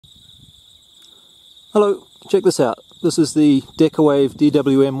Hello, check this out. This is the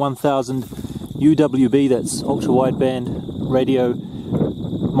DWM1000 UWB, that's ultra wideband radio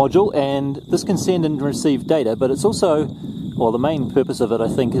module, and this can send and receive data, but it's also, well, the main purpose of it I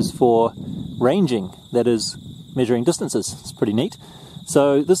think is for ranging, that is measuring distances. It's pretty neat.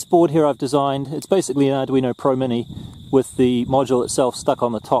 So this board here I've designed, it's basically an Arduino Pro Mini with the module itself stuck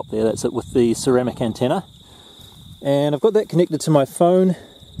on the top there. That's it, with the ceramic antenna. And I've got that connected to my phone.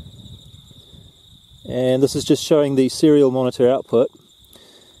 And this is just showing the serial monitor output,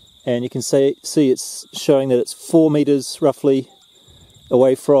 and you can see it's showing that it's 4 meters roughly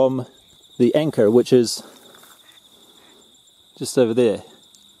away from the anchor, which is just over there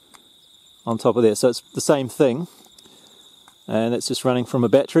on top of there. So it's the same thing, and it's just running from a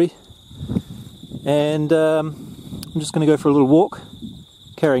battery. And I'm just going to go for a little walk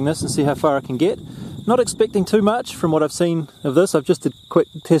carrying this and see how far I can get. Not expecting too much from what I've seen of this. I've just did a quick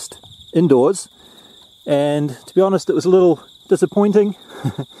test indoors, and to be honest it was a little disappointing.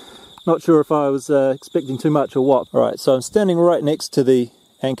 Not sure if I was expecting too much or what. Alright, so I'm standing right next to the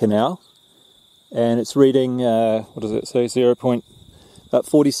anchor now, and it's reading, what does it say, about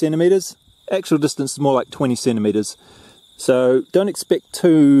 40 centimeters. Actual distance is more like 20 centimeters. So don't expect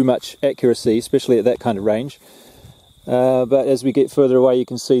too much accuracy, especially at that kind of range. But as we get further away you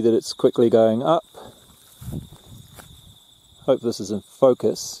can see that it's quickly going up. Hope this is in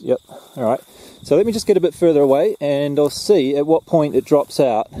focus. Yep. Alright. So let me just get a bit further away and I'll see at what point it drops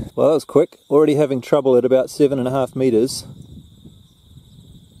out. Well, that was quick. Already having trouble at about 7.5 meters.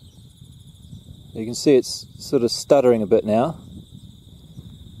 You can see it's sort of stuttering a bit now.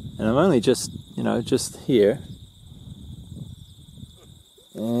 And I'm only just, just here.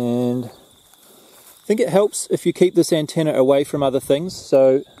 And I think it helps if you keep this antenna away from other things.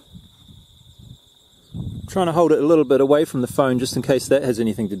 So I'm trying to hold it a little bit away from the phone just in case that has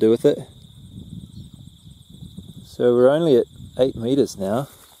anything to do with it. So we're only at 8 meters now,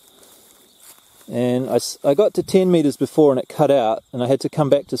 and I got to 10 meters before and it cut out, and I had to come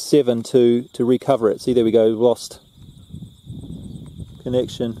back to 7 to recover it. See, there we go, lost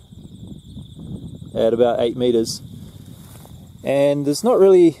connection at about 8 meters. And there's not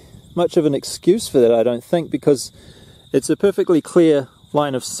really much of an excuse for that, I don't think, because it's a perfectly clear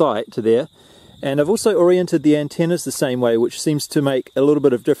line of sight to there. And I've also oriented the antennas the same way, which seems to make a little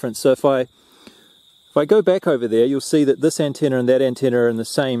bit of difference. So if I go back over there, you'll see that this antenna and that antenna are in the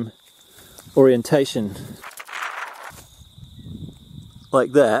same orientation.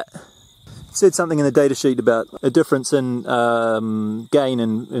 Like that. It said something in the datasheet about a difference in gain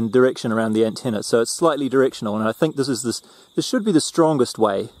and direction around the antenna. So it's slightly directional, and I think this should be the strongest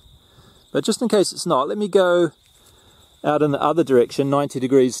way. But just in case it's not, let me go out in the other direction, 90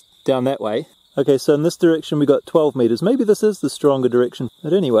 degrees down that way. Okay, so in this direction we got 12 meters. Maybe this is the stronger direction.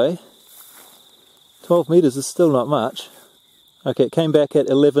 But anyway, 12 meters is still not much. Okay, it came back at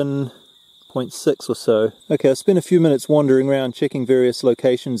 11.6 or so. Okay, I spent a few minutes wandering around checking various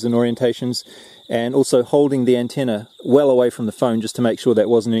locations and orientations, and also holding the antenna well away from the phone just to make sure that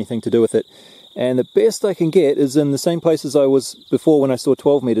wasn't anything to do with it. And the best I can get is in the same place as I was before when I saw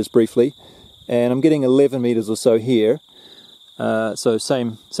 12 meters briefly, and I'm getting 11 meters or so here. So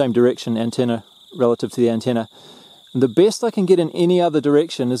same direction antenna relative to the antenna. And the best I can get in any other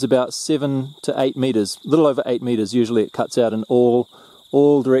direction is about 7 to 8 meters, a little over 8 meters. Usually it cuts out in all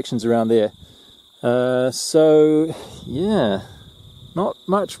directions around there. So yeah, not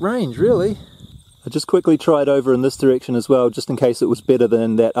much range really. I just quickly tried over in this direction as well, just in case it was better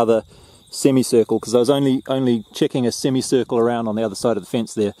than that other semicircle, because I was only checking a semicircle around on the other side of the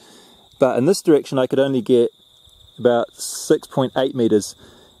fence there. But in this direction I could only get about 6.8 meters,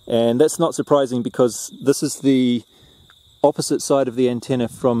 and that's not surprising because this is the opposite side of the antenna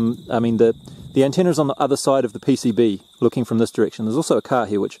from, the antenna is on the other side of the PCB looking from this direction. There's also a car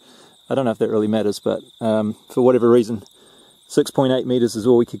here, which I don't know if that really matters, but for whatever reason 6.8 meters is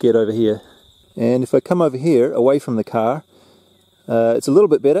all we could get over here. And if I come over here away from the car, it's a little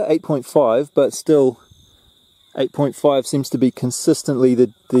bit better, 8.5, but still 8.5 seems to be consistently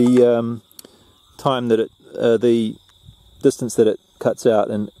the time that the distance that it cuts out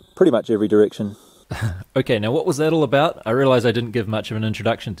in pretty much every direction. Okay, now what was that all about? I realize I didn't give much of an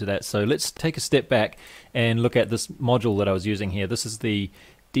introduction to that, so let's take a step back and look at this module that I was using here. This is the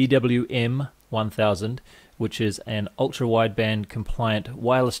DWM1000, which is an ultra-wideband compliant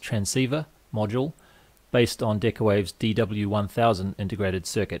wireless transceiver module based on Decawave's DW1000 integrated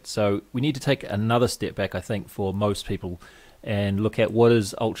circuit. So we need to take another step back, I think, for most people, and look at what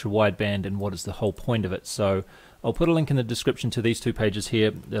is ultra-wideband and what is the whole point of it. So I'll put a link in the description to these two pages here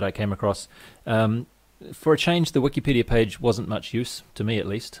that I came across. For a change, the Wikipedia page wasn't much use, to me at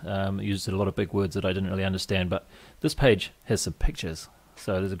least. It used a lot of big words that I didn't really understand, but this page has some pictures.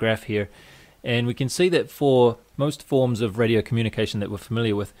 So there's a graph here, and we can see that for most forms of radio communication that we're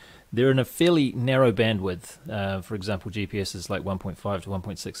familiar with, they're in a fairly narrow bandwidth. For example, GPS is like 1.5 to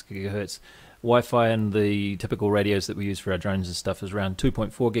 1.6 gigahertz. Wi-Fi and the typical radios that we use for our drones and stuff is around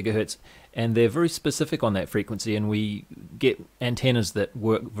 2.4 gigahertz, and they're very specific on that frequency, and we get antennas that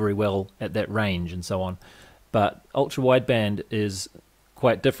work very well at that range and so on. But ultra-wideband is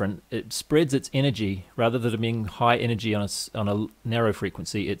quite different. It spreads its energy. Rather than being high energy on a narrow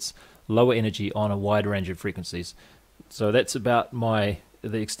frequency, it's lower energy on a wide range of frequencies. So that's about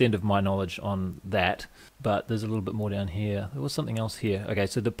the extent of my knowledge on that. But there's a little bit more down here. There was something else here. Okay,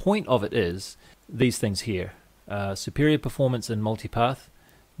 so the point of it is these things here. Superior performance in multipath,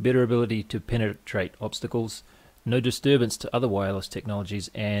 better ability to penetrate obstacles, no disturbance to other wireless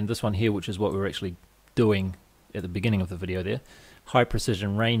technologies, and this one here, which is what we were actually doing at the beginning of the video there, high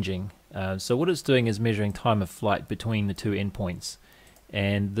precision ranging. So what it's doing is measuring time of flight between the two endpoints,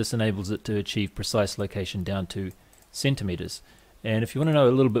 and this enables it to achieve precise location down to centimeters. And if you want to know a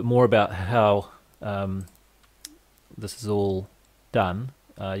little bit more about how this is all done,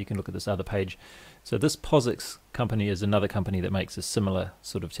 you can look at this other page. So this POSIX company is another company that makes a similar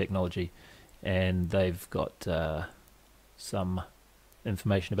sort of technology, and they've got some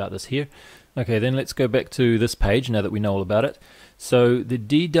information about this here. Okay, then let's go back to this page now that we know all about it. So the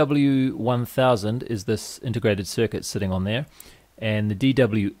DWM1000 is this integrated circuit sitting on there, and the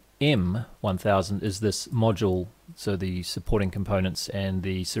DWM1000 is this module, so the supporting components and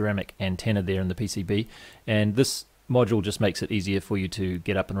the ceramic antenna there in the PCB, and this module just makes it easier for you to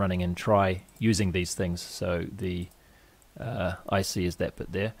get up and running and try using these things. So the IC is that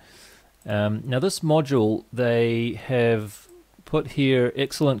bit there. Now this module, they have put here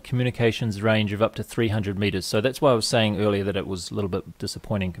excellent communications range of up to 300 meters. So that's why I was saying earlier that it was a little bit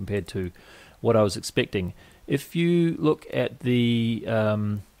disappointing compared to what I was expecting. If you look at the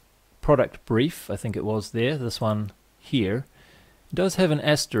product brief, I think it was there, this one here, it does have an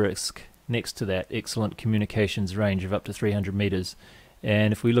asterisk next to that excellent communications range of up to 300 meters.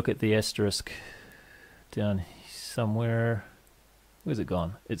 And if we look at the asterisk down somewhere, where's it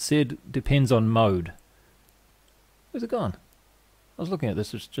gone? It said depends on mode. Where's it gone? I was looking at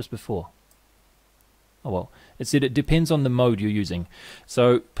this just before. Oh well, it said it depends on the mode you're using.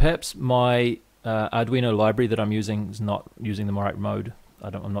 So perhaps my Arduino library that I'm using is not using the right mode.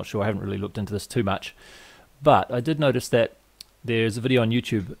 I'm not sure. I haven't really looked into this too much, but I did notice that there's a video on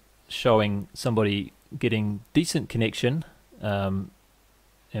YouTube showing somebody getting decent connection, and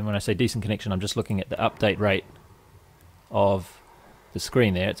when I say decent connection, I'm just looking at the update rate of the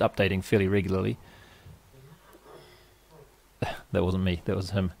screen there. It's updating fairly regularly. That wasn't me, that was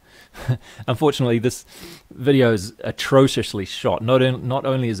him. Unfortunately, this video is atrociously shot. Not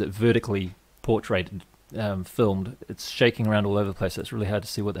only is it vertically portraited, filmed, it's shaking around all over the place. It's really hard to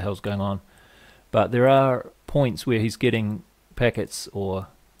see what the hell's going on. But there are points where he's getting packets or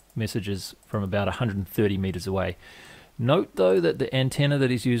messages from about 130 meters away. Note though that the antenna that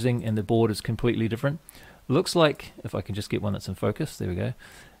he's using and the board is completely different. Looks like, if I can just get one that's in focus, there we go.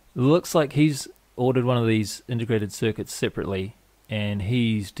 Looks like he's ordered one of these integrated circuits separately, and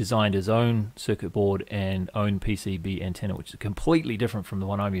he's designed his own circuit board and own PCB antenna, which is completely different from the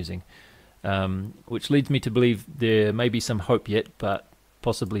one I'm using, which leads me to believe there may be some hope yet, but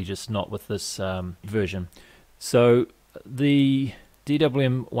possibly just not with this version. So the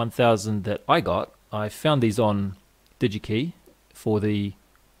DWM1000 that I got, I found these on DigiKey for the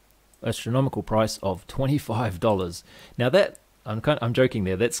astronomical price of $25. Now that, I'm joking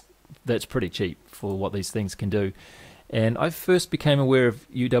there, that's pretty cheap for what these things can do. And I first became aware of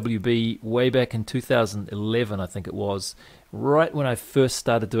UWB way back in 2011, I think it was, right when I first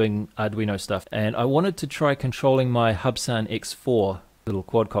started doing Arduino stuff. And I wanted to try controlling my Hubsan X4 little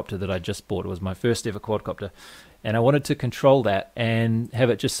quadcopter that I just bought. It was my first ever quadcopter. And I wanted to control that and have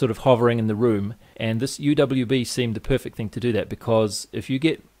it just sort of hovering in the room. And this UWB seemed the perfect thing to do that, because if you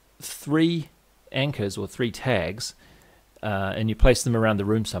get 3 anchors or 3 tags, and you place them around the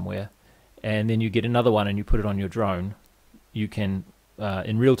room somewhere, and then you get another one and you put it on your drone, you can,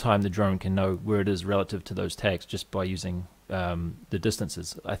 in real time, the drone can know where it is relative to those tags just by using the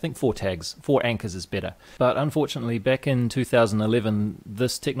distances. I think 4 anchors is better. But unfortunately, back in 2011,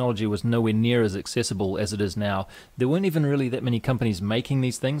 this technology was nowhere near as accessible as it is now. There weren't even really that many companies making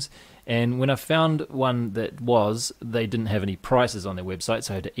these things, and when I found one that was, they didn't have any prices on their website,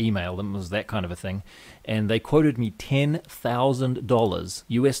 so I had to email them. It was that kind of a thing. And they quoted me $10,000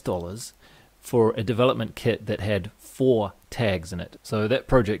 US dollars for a development kit that had 4 tags in it. So that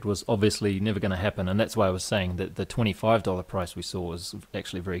project was obviously never going to happen, and that's why I was saying that the $25 price we saw was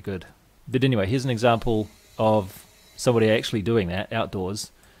actually very good. But anyway, here's an example of somebody actually doing that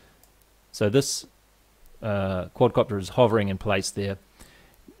outdoors. So this quadcopter is hovering in place there,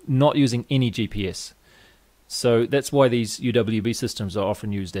 not using any GPS. So that's why these UWB systems are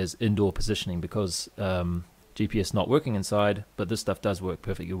often used as indoor positioning, because GPS not working inside, but this stuff does work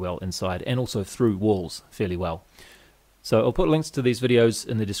perfectly well inside and also through walls fairly well. So I'll put links to these videos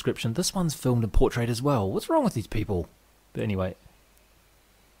in the description. This one's filmed in portrait as well. What's wrong with these people? But anyway,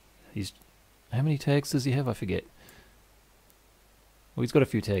 how many tags does he have? I forget. Well, he's got a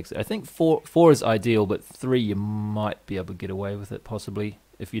few tags. I think four is ideal, but 3 you might be able to get away with it possibly,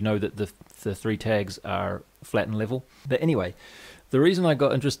 if you know that the 3 tags are flat and level. But anyway, the reason I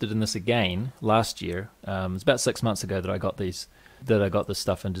got interested in this again last year, it's about 6 months ago that I got this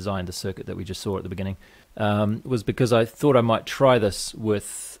stuff and designed the circuit that we just saw at the beginning, was because I thought I might try this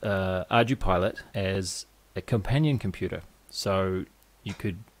with ArduPilot as a companion computer. So you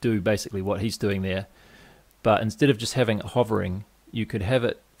could do basically what he's doing there, but instead of just having it hovering, you could have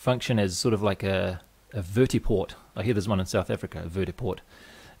it function as sort of like a vertiport. I hear there's one in South Africa, a vertiport.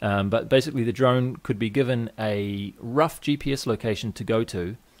 But basically the drone could be given a rough GPS location to go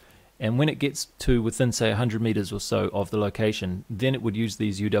to, and when it gets to within, say, 100 meters or so of the location, then it would use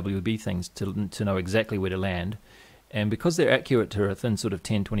these UWB things to know exactly where to land. And because they're accurate to a thin sort of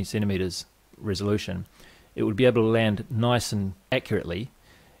 10-20 centimeters resolution, it would be able to land nice and accurately,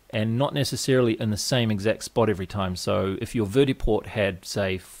 and not necessarily in the same exact spot every time. So if your vertiport had,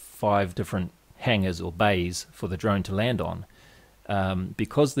 say, 5 different hangars or bays for the drone to land on,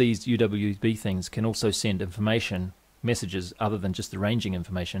 because these UWB things can also send information, messages other than just the ranging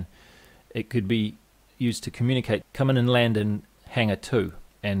information, it could be used to communicate, come in and land in hangar 2,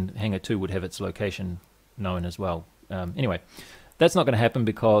 and hangar 2 would have its location known as well. Anyway, that's not going to happen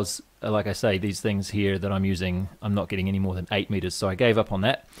because, like I say, these things here that I'm using, I'm not getting any more than 8 meters, so I gave up on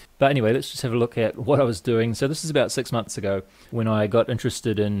that. But anyway, let's just have a look at what I was doing. So this is about 6 months ago when I got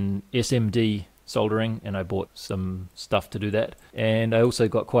interested in SMD soldering, and I bought some stuff to do that. And I also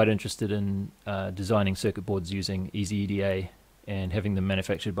got quite interested in designing circuit boards using EasyEDA and having them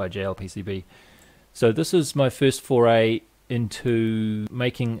manufactured by JLPCB. So this is my first foray into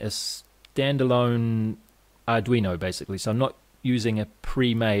making a standalone Arduino, basically. So I'm not using a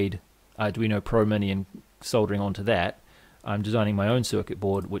pre-made Arduino Pro Mini and soldering onto that. I'm designing my own circuit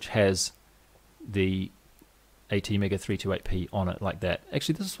board which has the ATmega 328P on it like that.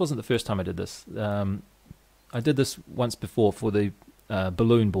 Actually, this wasn't the first time I did this. I did this once before for the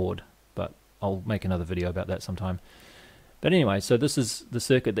balloon board, but I'll make another video about that sometime. But anyway, so this is the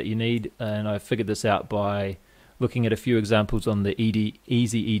circuit that you need, and I figured this out by looking at a few examples on the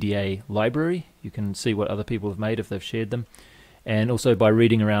EasyEDA library. You can see what other people have made if they've shared them, and also by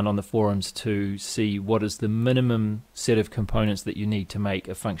reading around on the forums to see what is the minimum set of components that you need to make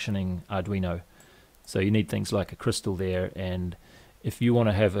a functioning Arduino. So you need things like a crystal there, and if you want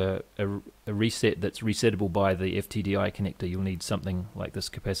to have a reset that's resettable by the FTDI connector, you'll need something like this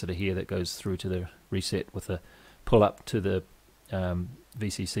capacitor here that goes through to the reset with a pull up to the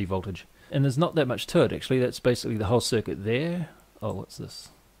VCC voltage. And there's not that much to it actually. That's basically the whole circuit there. Oh, what's this?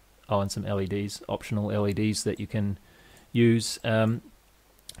 Oh, and some LEDs, optional LEDs that you can use.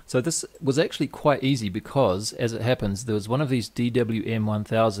 So this was actually quite easy because, as it happens, there was one of these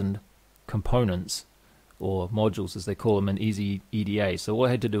DWM1000 components, or modules as they call them, in EasyEDA. So all I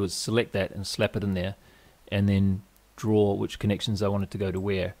had to do was select that and slap it in there, and then draw which connections I wanted to go to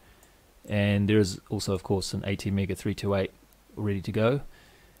where. And there is also, of course, an ATmega 328 ready to go.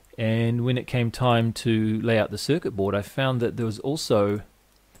 And when it came time to lay out the circuit board, I found that there was also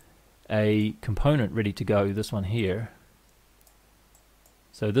a component ready to go, this one here.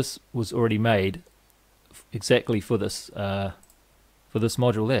 So this was already made exactly for this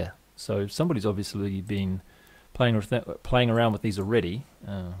module there. So somebody's obviously been playing around with these already.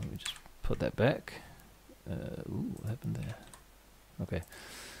 Let me just put that back. Ooh, what happened there? Okay.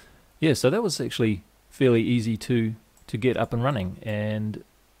 Yeah, so that was actually fairly easy to get up and running, and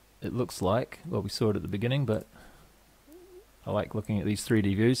it looks like, well, we saw it at the beginning, but I like looking at these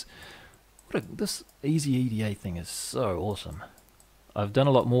 3D views. This EasyEDA thing is so awesome. I've done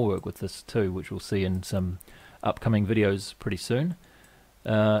a lot more work with this too, which we'll see in some upcoming videos pretty soon.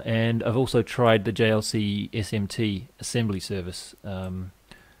 And I've also tried the JLC SMT assembly service.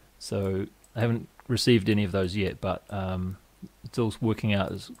 So I haven't received any of those yet, but it's all working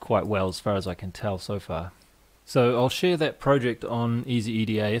out quite well as far as I can tell so far. So I'll share that project on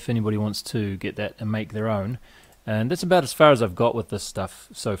EasyEDA if anybody wants to get that and make their own. And that's about as far as I've got with this stuff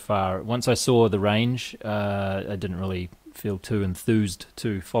so far. Once I saw the range, I didn't really feel too enthused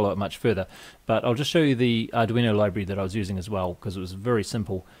to follow it much further. But I'll just show you the Arduino library that I was using as well, because it was very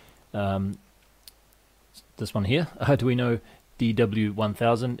simple. This one here, Arduino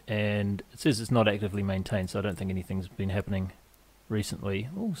DWM1000, and it says it's not actively maintained, so I don't think anything's been happening recently.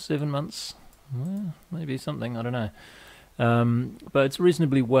 Oh, 7 months, well, maybe something, I don't know. But it's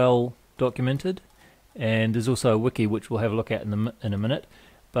reasonably well documented, and there's also a wiki which we'll have a look at in a minute.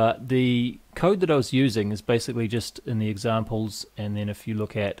 But the code that I was using is basically just in the examples, and then if you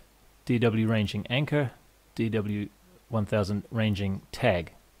look at DW ranging anchor, DW1000 ranging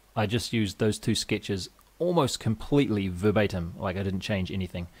tag, I just used those two sketches almost completely verbatim, like I didn't change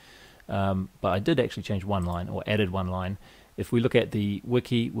anything. But I did actually change one line, or added one line. If we look at the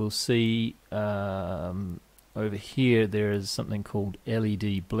wiki, we'll see over here there is something called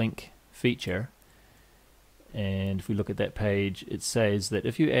LED blink feature. And if we look at that page, it says that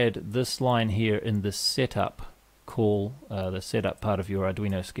if you add this line here in the setup call, the setup part of your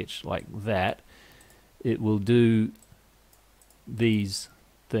Arduino sketch like that, it will do these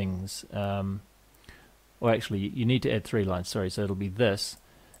things. Well, actually, you need to add 3 lines, sorry, so it'll be this,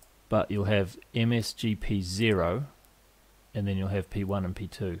 but you'll have MSGP0, and then you'll have P1 and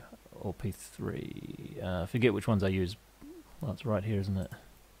P2, or P3. I forget which ones I use. Well, it's right here, isn't it?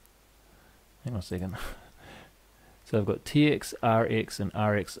 Hang on a second. So I've got TX, RX, and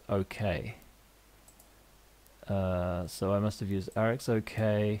RX OK. So I must have used RX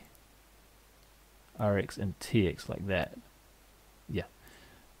OK, RX, and TX like that. Yeah.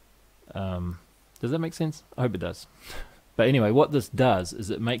 Does that make sense? I hope it does. But anyway, what this does is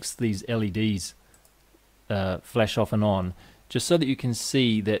it makes these LEDs flash off and on, just so that you can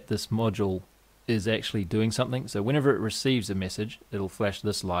see that this module is actually doing something. So whenever it receives a message, it'll flash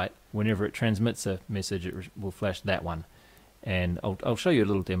this light. Whenever it transmits a message, it will flash that one. And I'll show you a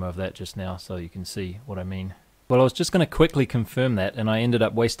little demo of that just now so you can see what I mean. Well, I was just going to quickly confirm that, and I ended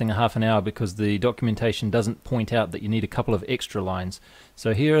up wasting a half an hour because the documentation doesn't point out that you need a couple of extra lines.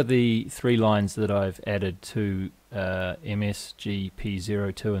 So here are the 3 lines that I've added to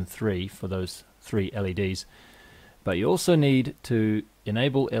MSGP0, 2, and 3 for those 3 LEDs. But you also need to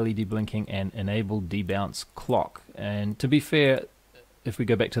enable LED blinking and enable debounce clock. And to be fair, if we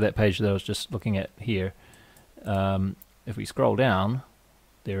go back to that page that I was just looking at here, if we scroll down,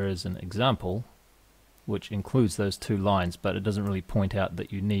 there is an example which includes those 2 lines, but it doesn't really point out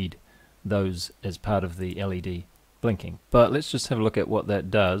that you need those as part of the LED blinking. But let's just have a look at what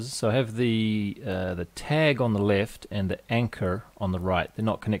that does. So I have the tag on the left and the anchor on the right. They're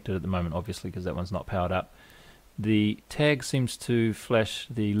not connected at the moment, obviously, because that one's not powered up. The tag seems to flash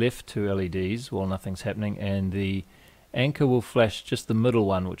the left 2 LEDs while nothing's happening, and the anchor will flash just the middle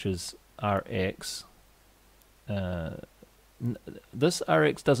one, which is RX. This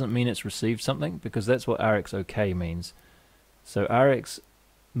RX doesn't mean it's received something, because that's what RX OK means. So RX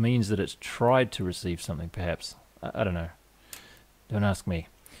means that it's tried to receive something, perhaps. I don't know. Don't ask me.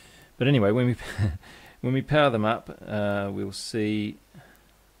 But anyway, when we power them up, we'll see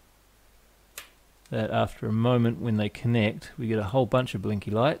that after a moment when they connect, we get a whole bunch of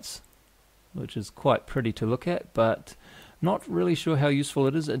blinky lights, which is quite pretty to look at, but not really sure how useful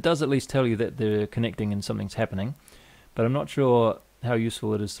it is. It does at least tell you that they're connecting and something's happening. But I'm not sure how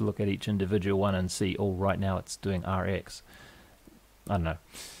useful it is to look at each individual one and see, oh, right now it's doing RX. I don't know.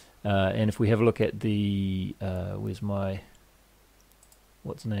 And if we have a look at the, where's my,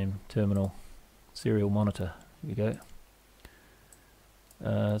 what's the name, terminal, serial monitor. Here we go.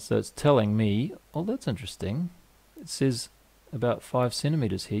 So it's telling me, oh, that's interesting. It says about 5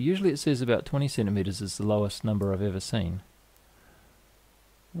 centimeters here. Usually it says about 20 centimeters is the lowest number I've ever seen.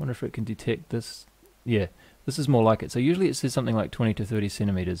 I wonder if it can detect this. Yeah. This is more like it. So usually it says something like 20 to 30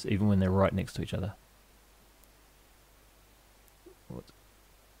 centimeters, even when they're right next to each other. Oh,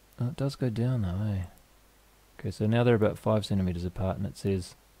 it does go down though, eh? Okay, so now they're about 5 centimeters apart, and it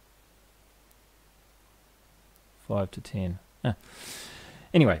says 5 to 10.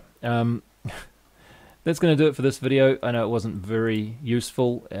 Anyway, that's going to do it for this video. I know it wasn't very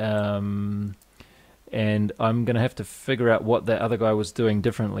useful, and I'm going to have to figure out what that other guy was doing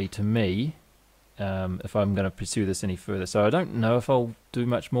differently to me. If I'm going to pursue this any further. So I don't know if I'll do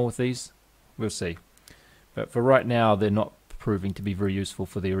much more with these. We'll see. But for right now, they're not proving to be very useful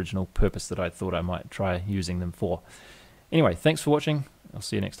for the original purpose that I thought I might try using them for. Anyway, thanks for watching. I'll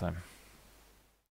see you next time.